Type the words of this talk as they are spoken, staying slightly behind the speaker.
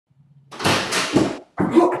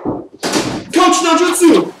Coach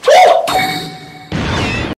Najutsu!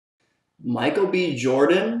 Michael B.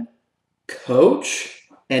 Jordan, Coach,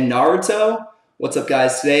 and Naruto. What's up,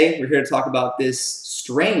 guys? Today we're here to talk about this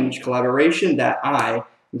strange collaboration that I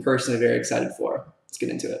am personally very excited for. Let's get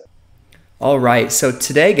into it. All right, so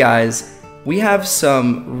today, guys, we have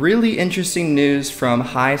some really interesting news from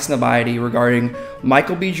Highsnobiety regarding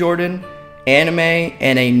Michael B. Jordan, anime,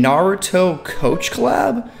 and a Naruto Coach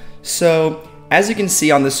collab. So, as you can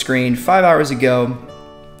see on the screen, 5 hours ago,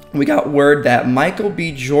 we got word that Michael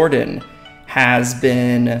B. Jordan has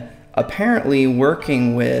been apparently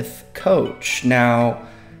working with Coach. Now,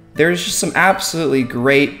 there's just some absolutely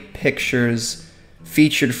great pictures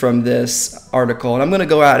featured from this article, and I'm going to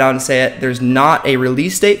go out and say it. There's not a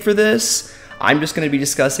release date for this. I'm just going to be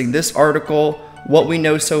discussing this article, what we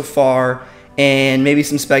know so far, and maybe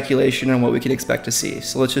some speculation on what we can expect to see.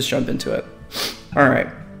 So let's just jump into it. All right.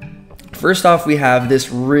 First off, we have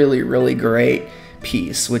this really great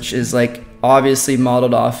piece, which is like obviously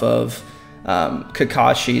modeled off of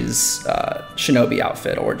Kakashi's shinobi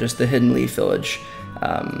outfit, or just the Hidden Leaf Village,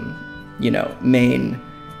 main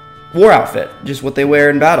war outfit, just what they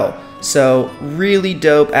wear in battle. So really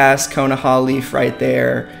dope ass Konoha leaf right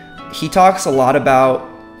there. He talks a lot about,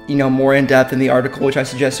 more in depth in the article, which I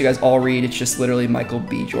suggest you guys all read. It's just literally Michael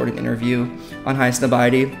B. Jordan interview on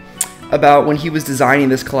Highsnobiety about when he was designing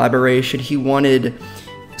this collaboration. He wanted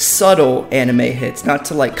subtle anime hits, not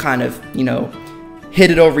to like kind of,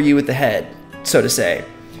 hit it over you with the head, so to say,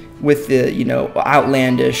 with the,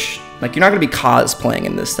 outlandish, like you're not going to be cosplaying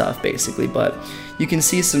in this stuff basically, but you can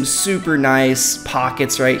see some super nice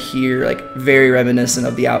pockets right here, like very reminiscent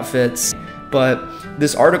of the outfits. But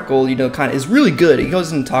this article, kind of is really good. It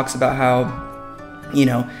goes and talks about how,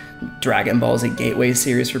 Dragon Ball is a gateway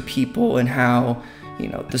series for people, and how,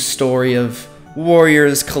 the story of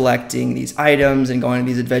warriors collecting these items and going on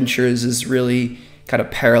these adventures is really kind of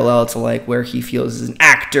parallel to like where he feels as an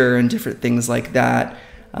actor and different things like that.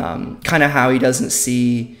 Kind of how he doesn't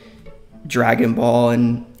see Dragon Ball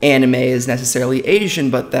and anime as necessarily Asian,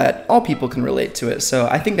 but that all people can relate to it. So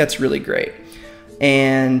I think that's really great.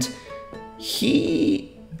 And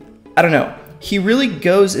he really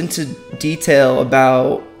goes into detail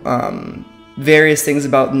about various things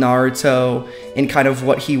about Naruto and kind of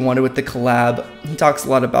what he wanted with the collab. He talks a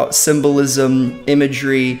lot about symbolism,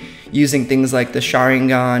 imagery, using things like the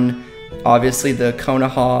Sharingan, obviously the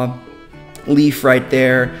Konoha leaf right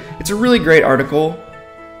there. It's a really great article,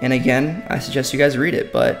 and again, I suggest you guys read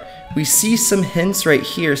it. But we see some hints right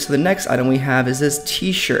here. So the next item we have is this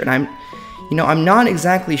t-shirt, and I'm not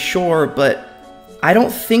exactly sure, but I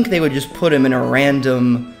don't think they would just put him in a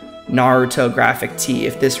random Naruto graphic tee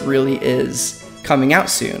if this really is coming out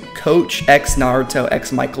soon. Coach X Naruto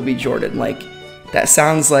X Michael B. Jordan. Like, that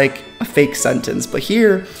sounds like a fake sentence. But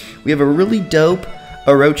here we have a really dope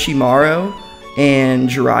Orochimaru and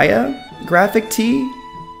Jiraiya graphic tee.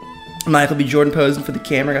 Michael B. Jordan posing for the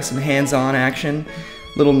camera, got some hands-on action,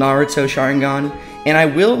 little Naruto Sharingan. And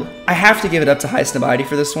I have to give it up to Highsnobiety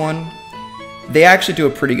for this one. They actually do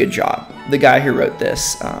a pretty good job. The guy who wrote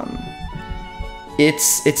this,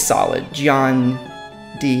 it's solid. John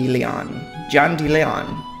D. Leon. It's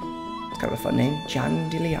kind of a fun name. John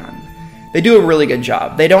D. Leon. They do a really good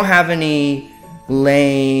job. They don't have any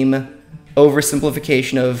lame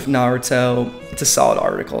oversimplification of Naruto. It's a solid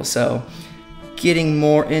article. So getting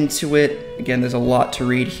more into it, again, there's a lot to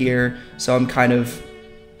read here, so I'm kind of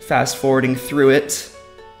fast forwarding through it.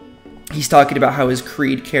 He's talking about how his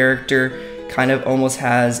Creed character kind of almost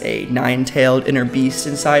has a nine-tailed inner beast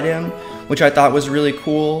inside him, which I thought was really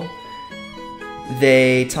cool.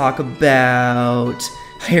 They talk about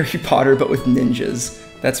Harry Potter but with ninjas.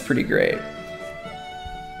 That's pretty great.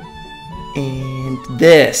 And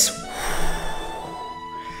this.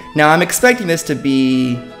 Now I'm expecting this to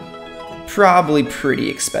be probably pretty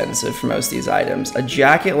expensive for most of these items. A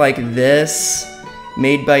jacket like this,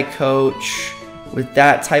 made by Coach, with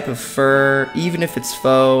that type of fur, even if it's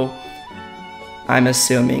faux, I'm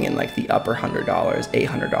assuming in like the upper $100,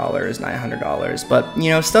 $800, $900.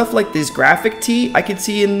 But, stuff like this graphic tee, I could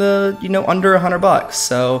see in the, under $100.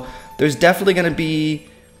 So there's definitely going to be,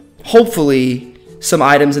 hopefully, some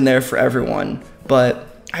items in there for everyone. But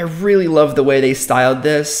I really love the way they styled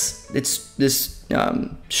this. This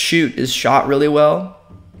shoot is shot really well.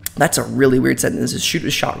 That's a really weird sentence. This shoot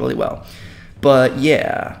is shot really well. But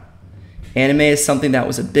yeah, anime is something that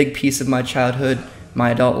was a big piece of my childhood,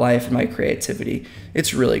 my adult life, and my creativity.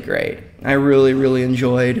 It's really great. I really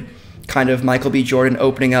enjoyed kind of Michael B. Jordan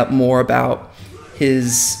opening up more about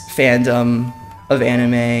his fandom of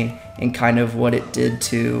anime and kind of what it did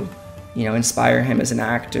to you know, inspire him as an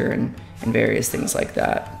actor and various things like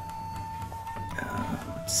that.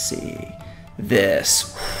 Let's see.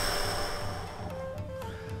 This.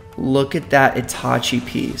 Look at that Itachi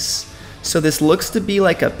piece. So this looks to be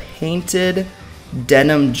like a painted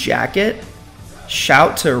denim jacket.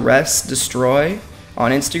 Shout to Rest Destroy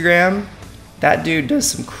on Instagram. That dude does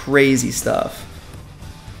some crazy stuff.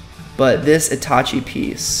 But this Itachi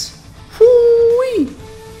piece, whoo-wee,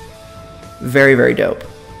 very, very dope.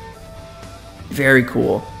 Very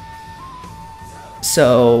cool.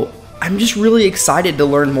 So I'm just really excited to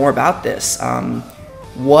learn more about this.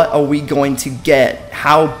 What are we going to get?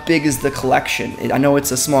 How big is the collection? I know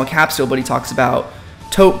it's a small capsule, but he talks about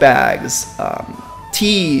tote bags,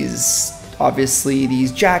 tees, obviously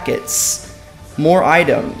these jackets, more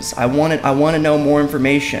items. I want to know more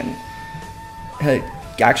information. He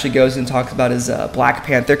actually goes and talks about his Black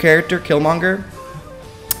Panther character, Killmonger,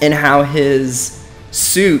 and how his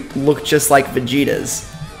suit looked just like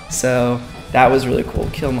Vegeta's. So that was really cool.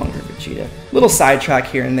 Killmonger, Vegeta. Little sidetrack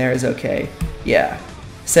here and there is okay. Yeah.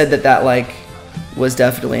 Said that like was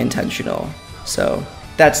definitely intentional. So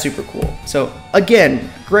that's super cool. So again,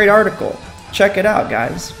 great article. Check it out,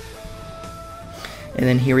 guys. And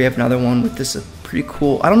then here we have another one with this pretty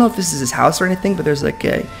cool. I don't know if this is his house or anything, but there's like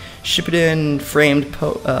a Shippuden framed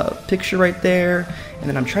picture right there. And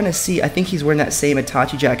then I'm trying to see. I think he's wearing that same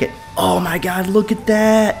Itachi jacket. Oh my God, look at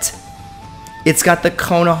that. It's got the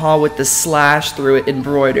Konoha with the slash through it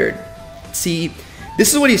embroidered. See,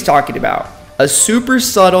 this is what he's talking about. A super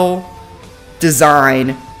subtle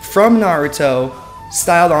design from Naruto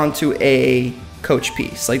styled onto a Coach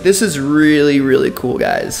piece. Like, this is really, really cool,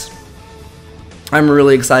 guys. I'm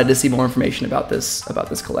really excited to see more information about this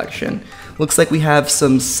collection. Looks like we have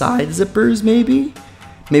some side zippers, maybe.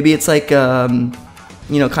 Maybe it's like, you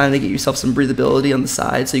know, kind of to get yourself some breathability on the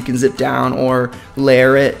side so you can zip down or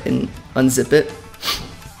layer it and unzip it.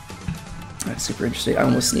 That's super interesting. I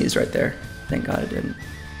almost sneezed right there. Thank God I didn't.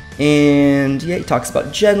 And yeah, he talks about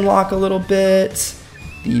Genlock a little bit,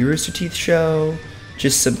 the Rooster Teeth show,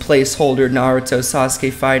 just some placeholder Naruto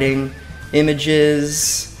Sasuke fighting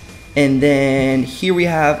images. And then here we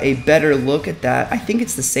have a better look at that. I think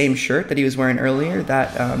it's the same shirt that he was wearing earlier.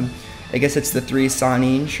 That I guess it's the 3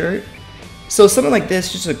 Sanin shirt. So something like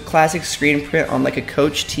this, just a classic screen print on like a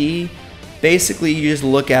Coach tee. Basically, you just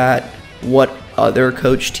look at what other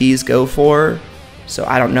Coach tees go for. So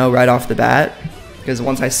I don't know right off the bat, because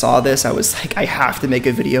once I saw this, I was like, I have to make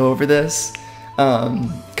a video over this,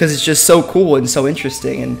 because it's just so cool and so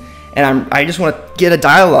interesting, and I just want to get a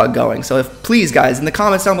dialogue going. So if, please guys, in the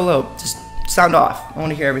comments down below, just sound off. I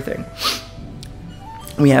want to hear everything.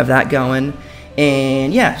 We have that going,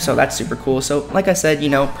 and yeah, so that's super cool. So like I said, you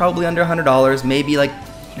know, probably under $100, maybe like,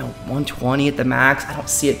 you know, $120 at the max. I don't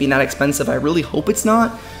see it being that expensive. I really hope it's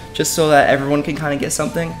not, just so that everyone can kind of get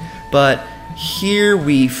something. But here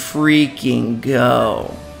we freaking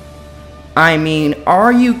go. I mean,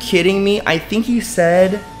 are you kidding me? I think he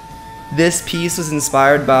said this piece was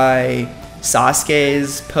inspired by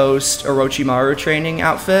Sasuke's post Orochimaru training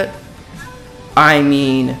outfit. I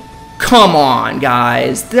mean, come on,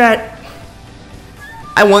 guys.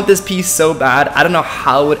 I want this piece so bad. I don't know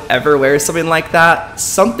how I would ever wear something like that.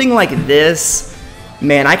 Something like this,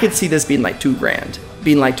 man, I could see this being like $2,000,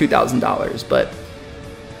 being like $2,000, but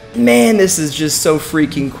man, this is just so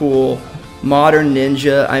freaking cool. Modern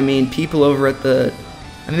Ninja. I mean, people over at the,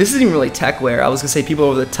 I mean, this isn't even really tech wear. I was gonna say people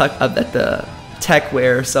over at the tech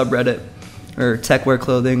wear subreddit or tech wear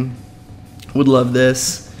clothing would love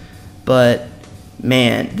this. But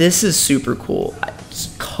man, this is super cool.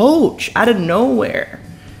 Coach out of nowhere.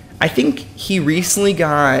 I think he recently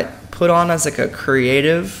got put on as like a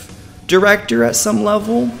creative director at some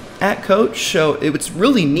level at Coach. So it's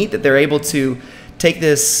really neat that they're able to take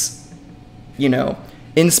this, you know,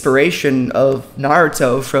 inspiration of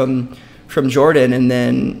Naruto from Jordan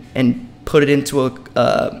and put it into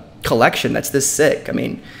a collection that's this sick. I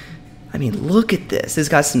mean, look at this. It's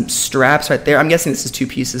got some straps right there. I'm guessing this is 2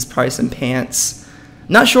 pieces, probably some pants.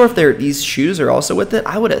 Not sure if these shoes are also with it.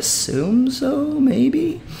 I would assume so,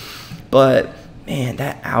 maybe. But man,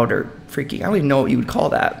 that outer freaking, I don't even know what you would call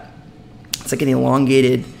that. It's like an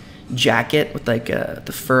elongated jacket with like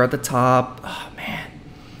the fur at the top. Oh man,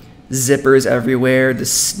 zippers everywhere. The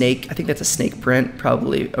snake, I think that's a snake print,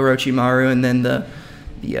 probably Orochimaru, and then the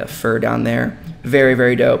fur down there. Very,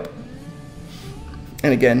 very dope.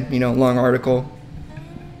 And again, you know, long article,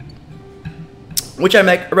 which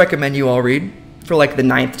I recommend you all read for like the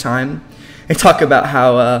 9th time. And talk about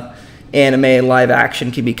how anime live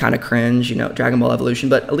action can be kind of cringe, you know, Dragon Ball Evolution,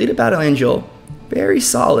 but Alita Battle Angel, very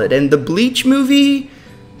solid. And the Bleach movie,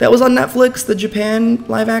 that was on Netflix, the Japan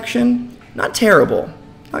live action. Not terrible.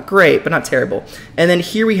 Not great, but not terrible. And then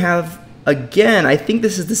here we have, again, I think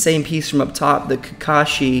this is the same piece from up top, the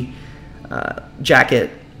Kakashi jacket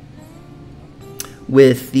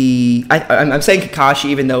with the... I'm saying Kakashi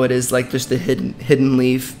even though it is like just the hidden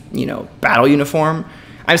leaf, you know, battle uniform.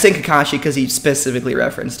 I'm saying Kakashi because he specifically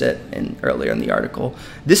referenced it earlier in the article.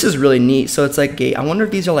 This is really neat. So it's like I wonder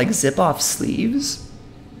if these are like zip-off sleeves.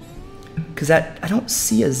 Because I don't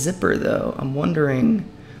see a zipper though. I'm wondering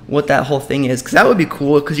what that whole thing is. Because that would be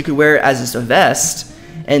cool because you could wear it as just a vest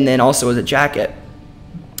and then also as a jacket.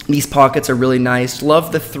 These pockets are really nice.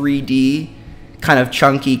 Love the 3D kind of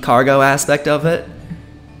chunky cargo aspect of it.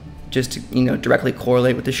 Just to, you know, directly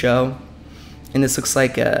correlate with the show. And this looks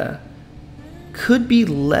like a... could be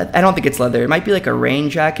leather. I don't think it's leather. It might be like a rain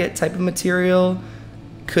jacket type of material.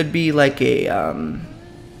 Could be like a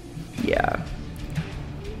yeah.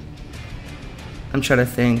 I'm trying to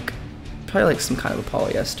think. Probably like some kind of a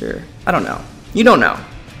polyester. I don't know. You don't know.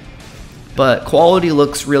 But quality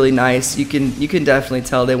looks really nice. You can definitely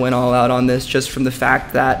tell they went all out on this just from the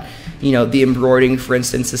fact that, you know, the embroidering, for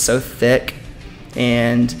instance, is so thick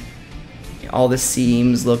and all the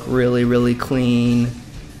seams look really, really clean.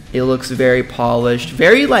 It looks very polished,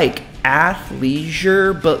 very like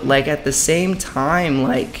athleisure, but like at the same time,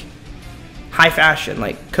 like high fashion,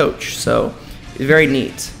 like Coach. So very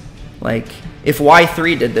neat. Like if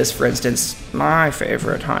Y3 did this, for instance, my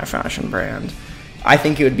favorite high fashion brand, I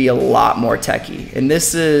think it would be a lot more techy. And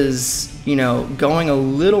this is, you know, going a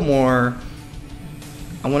little more,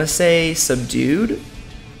 I want to say subdued,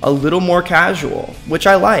 a little more casual, which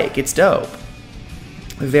I like. It's dope.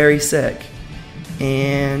 Very sick.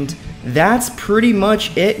 And that's pretty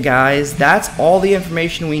much it, guys. That's all the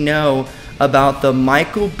information we know about the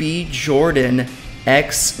Michael B. Jordan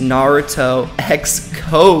X Naruto X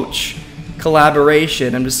Coach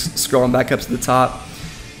collaboration. I'm just scrolling back up to the top.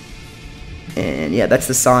 And yeah, that's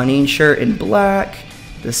the Sanin shirt in black,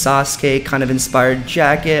 the Sasuke kind of inspired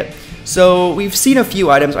jacket. So we've seen a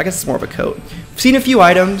few items. I guess it's more of a coat. We've seen a few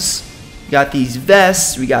items. We got these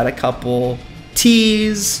vests. We got a couple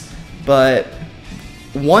tees. But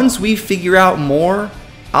once we figure out more,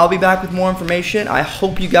 I'll be back with more information. I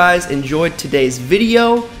hope you guys enjoyed today's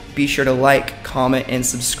video. Be sure to like, comment, and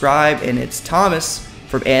subscribe. And it's Thomas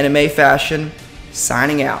from Anime Fashion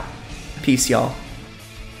signing out. Peace, y'all.